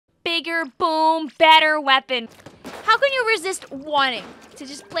bigger, boom, better weapon. How can you resist wanting to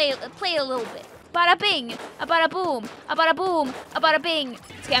just play it a little bit? Bada bing, a bada boom, a bada boom, a bada bing.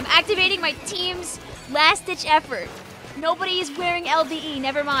 Okay, I'm activating my team's last-ditch effort. Nobody is wearing LVE,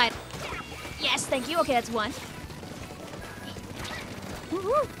 never mind. Yes, thank you. Okay, that's one.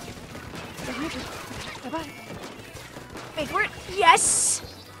 Woohoo! Bye-bye. Wait for it. Yes!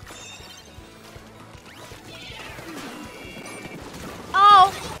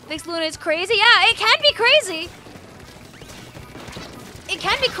 Oh, Vicvillon is crazy? Yeah, it can be crazy. It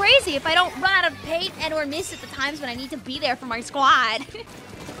can be crazy if I don't run out of paint and or miss at the times when I need to be there for my squad.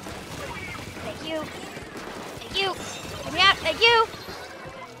 Thank you. Thank you. Get me out. Thank you.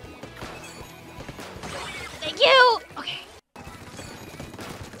 Thank you. Okay.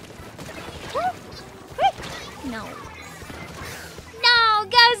 No. No,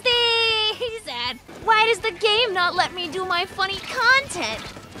 Ghosty! He's sad. Why does the game not let me do my funny content?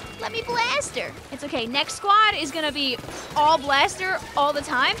 Let me blaster. It's okay. Next squad is gonna be all blaster all the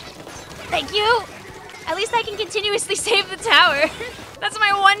time. Thank you. At least I can continuously save the tower. That's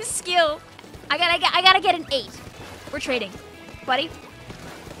my one skill. I gotta get an 8. We're trading, buddy.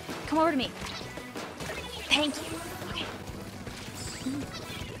 Come over to me. Thank you. Okay.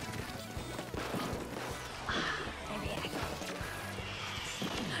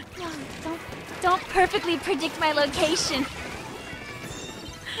 No, don't perfectly predict my location.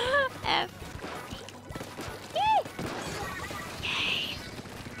 F. Yay.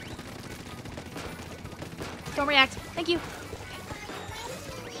 Don't react. Thank you.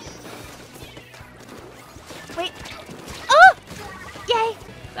 Wait. Oh! Yay!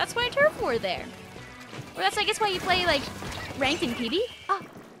 That's why turf war there. Or that's, I guess, why you play, like, ranked in PB? Oh,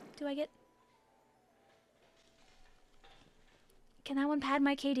 do I get... Can that one pad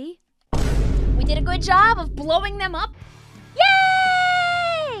my KD? We did a good job of blowing them up.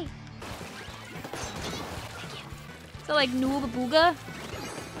 Yay! Thank you. So, like, Noob Booga?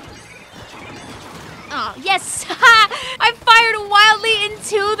 Oh, yes! I fired wildly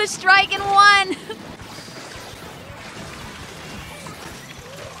into the strike and won!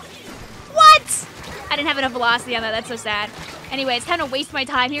 What? I didn't have enough velocity on that. That's so sad. Anyway, it's time to waste my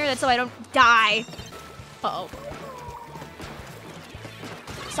time here. That's so I don't die. Uh-oh.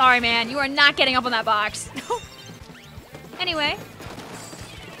 Sorry, man. You are not getting up on that box. Anyway.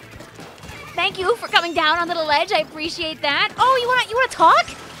 Thank you for coming down onto the ledge. I appreciate that. Oh, you wanna talk?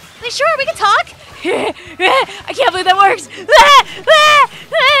 Sure, we can talk. I can't believe that works.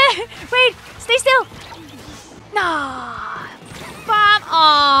 Wait, stay still. No. Bomb.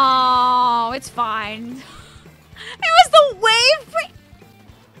 Oh, it's fine. It was the wave.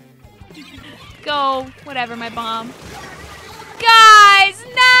 Go. Whatever, my bomb. Guys,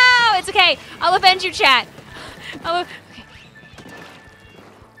 no! It's okay. I'll avenge you, chat. Okay. I don't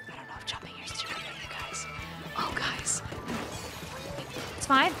know if jumping here is too good for you guys. Oh, guys. It's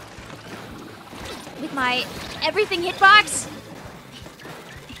fine. With my everything hitbox.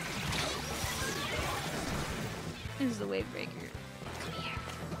 This is the wave breaker. Come here.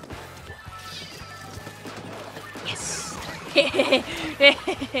 Yes.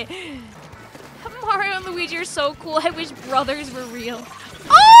 Mario and Luigi are so cool. I wish brothers were real.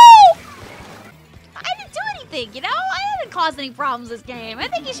 Oh! I didn't do anything, you know? I haven't caused any problems this game. I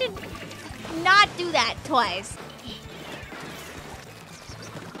think you should not do that twice.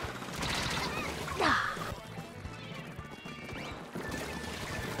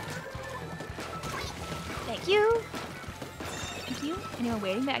 Thank you. Thank you. Anyone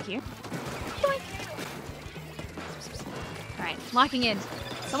waiting back here? Doink. All right, locking in.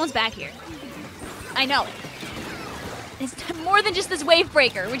 Someone's back here. I know it. It's more than just this wave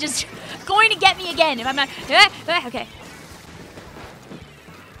breaker, which is going to get me again if I'm not... Okay.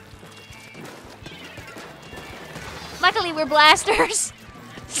 Luckily, we're blasters.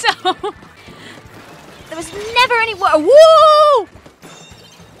 So... There was never any... Woo!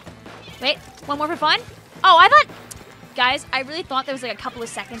 Wait, one more for fun? Oh, I thought... Guys, I really thought there was like a couple of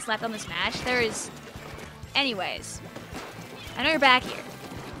seconds left on this match. There is... Anyways. I know you're back here.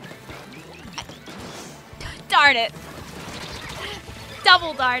 Darn it.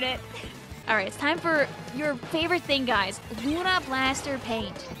 Double darn it. All right, it's time for your favorite thing, guys. Luna Blaster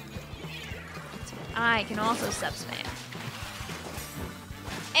Paint. I can also sub-spam.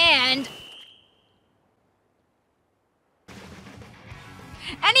 And...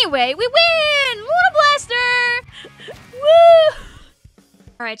 Anyway, we win! Luna Blaster! Woo!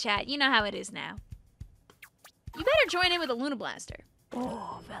 All right, chat, you know how it is now. You better join in with a Luna Blaster.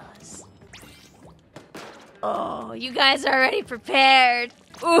 Oh, fellas. Oh, you guys are already prepared.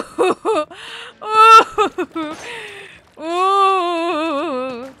 Ooh. Ooh.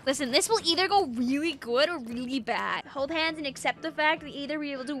 Ooh. Listen, this will either go really good or really bad. Hold hands and accept the fact that either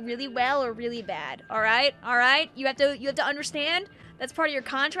we will do really well or really bad. All right? All right? You have to understand. That's part of your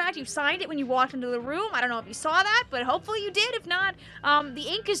contract. You signed it when you walked into the room. I don't know if you saw that, but hopefully you did. If not, the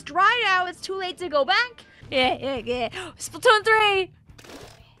ink is dry now. It's too late to go back. Yeah. Splatoon 3.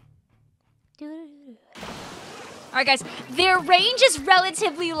 Alright guys, their range is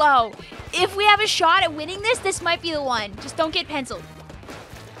relatively low. If we have a shot at winning this, this might be the one. Just don't get penciled.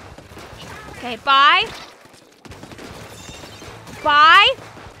 Okay, bye. Bye.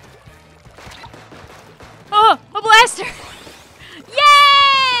 Oh, a blaster.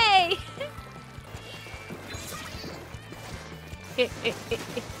 Yay!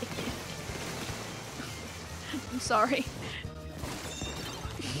 I'm sorry.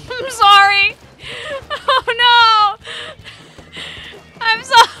 I'm sorry. Oh no! I'm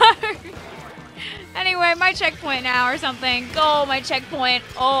sorry. Anyway, my checkpoint now or something. Go, my checkpoint.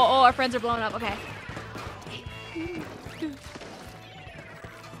 Oh, our friends are blowing up. Okay.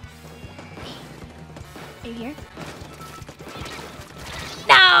 Are you here?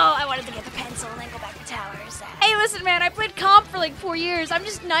 No! I wanted to get the pencil and then go back to towers. Hey, listen, man. I played comp for like 4 years. I'm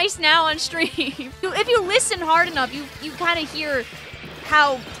just nice now on stream. If you listen hard enough, you kind of hear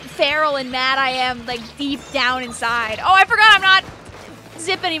how feral and mad I am, like, deep down inside. Oh, I forgot I'm not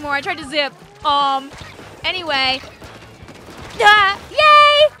zip anymore. I tried to zip. Anyway. Yay!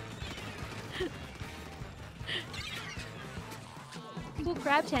 Cool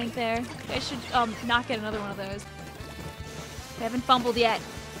crab tank there. I should, not get another one of those. I haven't fumbled yet.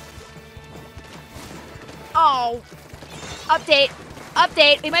 Oh. Update.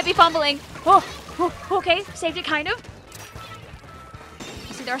 Update. We might be fumbling. Oh, okay. Saved it, kind of.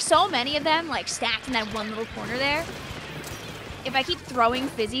 There are so many of them, like, stacked in that one little corner there. If I keep throwing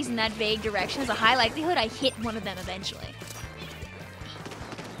fizzies in that vague direction, there's a high likelihood I hit one of them eventually.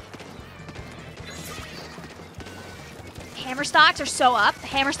 Hammer stocks are so up.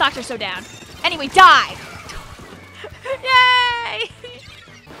 Hammer stocks are so down. Anyway, die! Yay!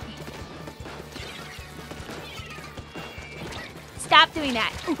 Stop doing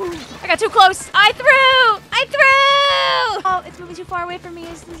that. I got too close. I threw! Oh, it's moving too far away from me.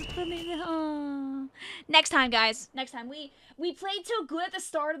 Oh. Next time, guys. Next time. We played too good at the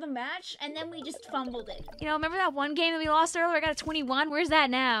start of the match, and then we just fumbled it. You know, remember that one game that we lost earlier? I got a 21. Where's that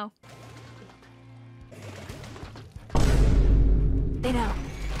now? They know.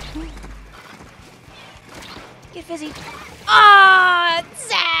 Get fizzy. Ah,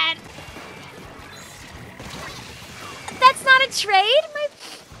 sad. That's not a trade.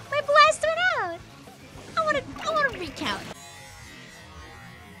 My blast went out. I wanna recount.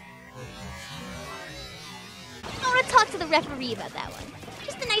 I wanna talk to the referee about that one.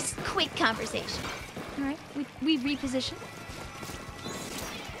 Just a nice, quick conversation. All right, we reposition.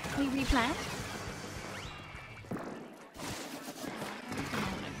 We replan.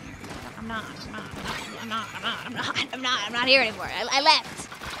 I'm not here anymore. I left.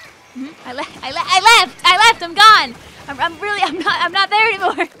 I left. I'm gone. I'm not there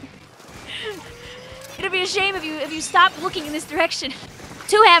anymore. It'd be a shame if you stopped looking in this direction.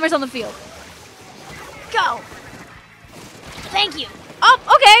 2 hammers on the field. Go. Thank you. Oh,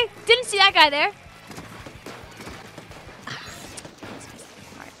 okay. Didn't see that guy there.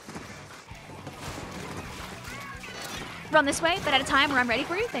 Alright. Run this way, but at a time where I'm ready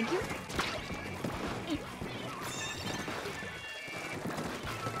for you. Thank you.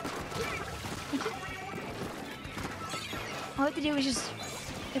 All I have to do is just,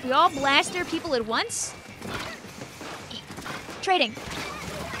 if we all blaster people at once. Trading.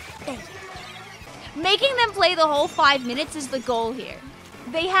 Thank you. Making them play the whole 5 minutes is the goal here.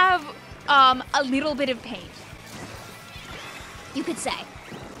 They have a little bit of paint. You could say.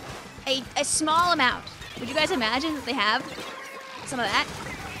 A small amount. Would you guys imagine that they have some of that?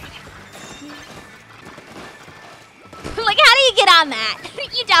 Like, how do you get on that?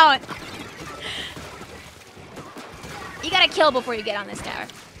 You don't. You gotta kill before you get on this tower.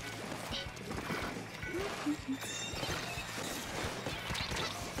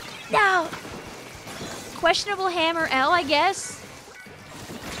 No! Questionable hammer L, I guess?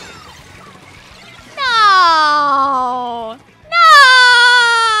 No!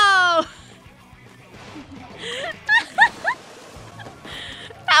 No!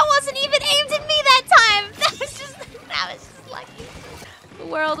 That wasn't even aimed at me that time! That was just lucky. The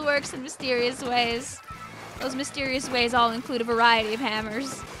world works in mysterious ways. Those mysterious ways all include a variety of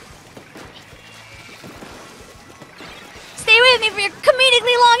hammers. Stay with me for your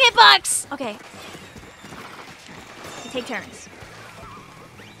comedically long hitbox! Okay. We take turns.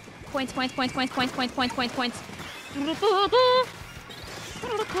 Points.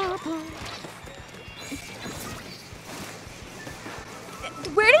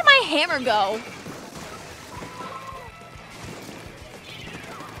 Where did my hammer go?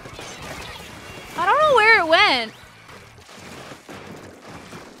 I don't know where it went.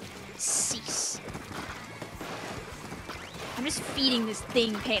 Cease. I'm just feeding this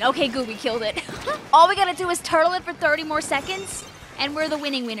thing pain. Okay, good, we killed it. All we gotta do is turtle it for 30 more seconds, and we're the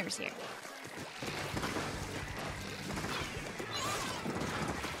winning winners here.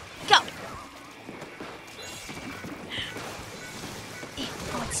 Go!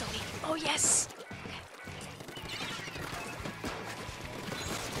 Oh, it's so weak. Oh, yes!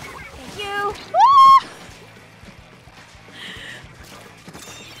 Thank you! Woo!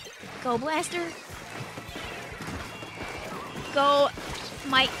 Go, Blaster. Go,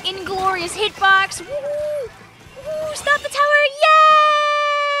 my inglorious hitbox. Woo! Woo! Stop the tower!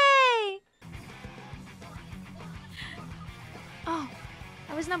 Yay! Oh,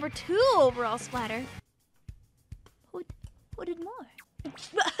 I was number 2 overall splatter. Who did more?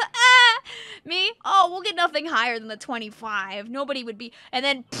 Me? Oh, we'll get nothing higher than the 25. Nobody would be. And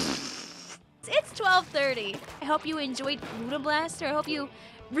then it's 12:30. I hope you enjoyed Luda Blaster. I hope you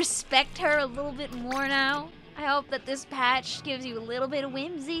respect her a little bit more now. I hope that this patch gives you a little bit of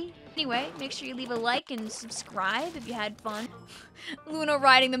whimsy. Anyway, make sure you leave a like and subscribe if you had fun. Luna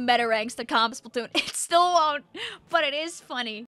riding the meta ranks to comp Splatoon. It still won't, but it is funny.